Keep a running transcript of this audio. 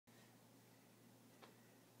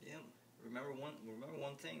remember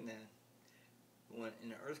one thing, that when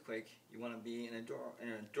in an earthquake, you want to be in a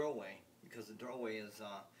doorway, because the doorway is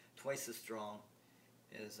twice as strong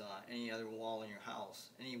as any other wall in your house.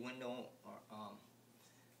 Any window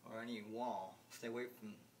or any wall, stay away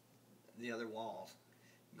from the other walls.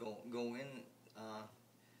 Go in,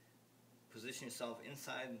 position yourself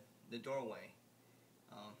inside the doorway,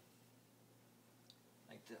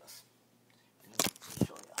 like this. Let me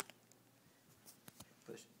show you.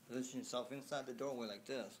 Position yourself inside the doorway like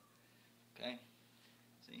this. Okay,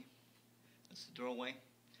 see, that's the doorway.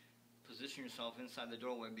 Position yourself inside the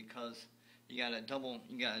doorway, because you got a double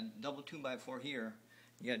 2x4 here,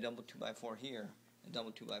 you got a double 2x4 here, a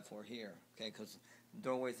double 2x4 here. Okay, because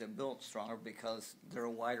doorways are built stronger because they're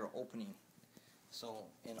a wider opening. So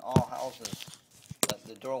in all houses,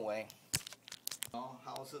 the doorway, all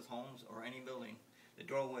houses, homes, or any building, the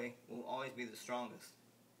doorway will always be the strongest,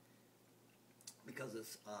 because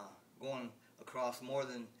it's going across more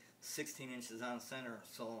than 16 inches on center.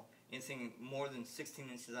 So anything more than 16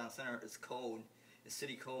 inches on center is code, is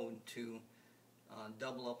city code to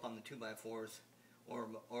double up on the 2x4s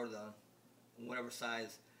or the whatever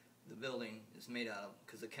size the building is made out of,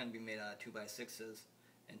 because it can be made out of 2x6s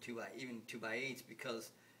and even 2x8s,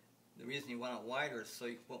 because the reason you want it wider is so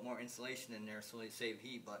you can put more insulation in there so they save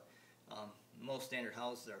heat. But most standard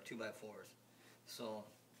houses are 2x4s. So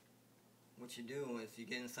what you do is you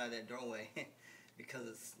get inside that doorway because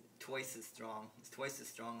it's twice as strong. It's twice as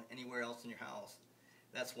strong anywhere else in your house.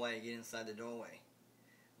 That's why you get inside the doorway.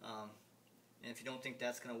 And if you don't think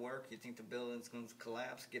that's going to work, you think the building's going to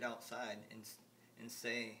collapse, get outside and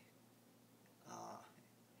say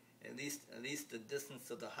at least the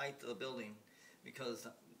distance of the height of the building, because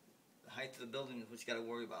the height of the building is what you got to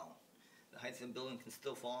worry about. The height of the building can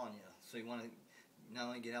still fall on you, so you want to not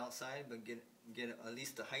only get outside, but get at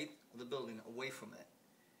least the height of the building away from it.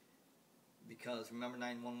 Because remember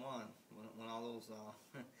 911, when all those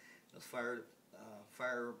those fire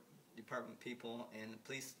department people and the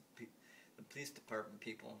police department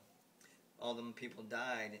people, all them people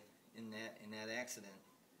died in that accident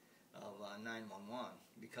of 911,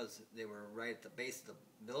 because they were right at the base of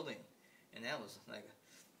the building, and that was like,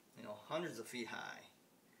 hundreds of feet high.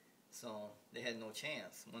 So they had no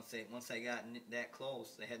chance. Once they got that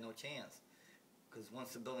close, they had no chance, because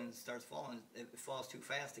once the building starts falling, it falls too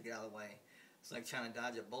fast to get out of the way. It's like trying to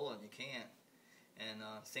dodge a bullet, and you can't. And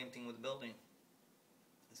same thing with the building.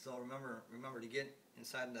 So remember to get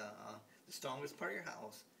inside the strongest part of your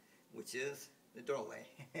house, which is the doorway.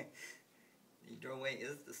 The doorway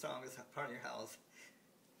is the strongest part of your house.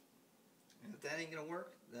 And if that ain't gonna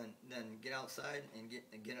work, then get outside and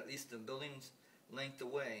get at least the building's length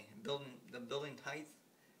away, the building height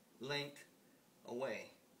length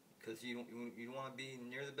away, because you don't want to be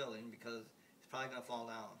near the building, because it's probably gonna fall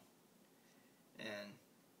down. And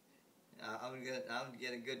I would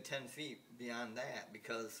get a good 10 feet beyond that,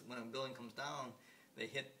 because when a building comes down, they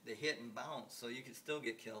hit and bounce, so you could still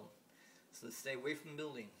get killed. So stay away from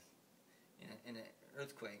buildings in an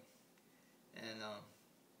earthquake. And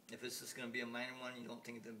if it's just going to be a minor one, you don't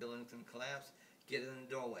think the building's going to collapse, get it in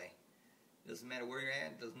the doorway. It doesn't matter where you're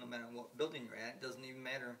at, it doesn't matter what building you're at, it doesn't even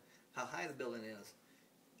matter how high the building is.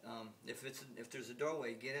 If there's a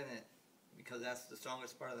doorway, get in it, because that's the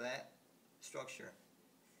strongest part of that structure.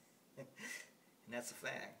 And that's a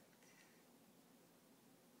fact.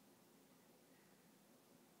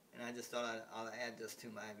 And I just thought I'd add this to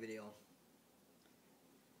my video.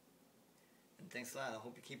 And thanks a lot. I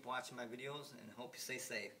hope you keep watching my videos, and hope you stay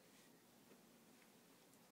safe.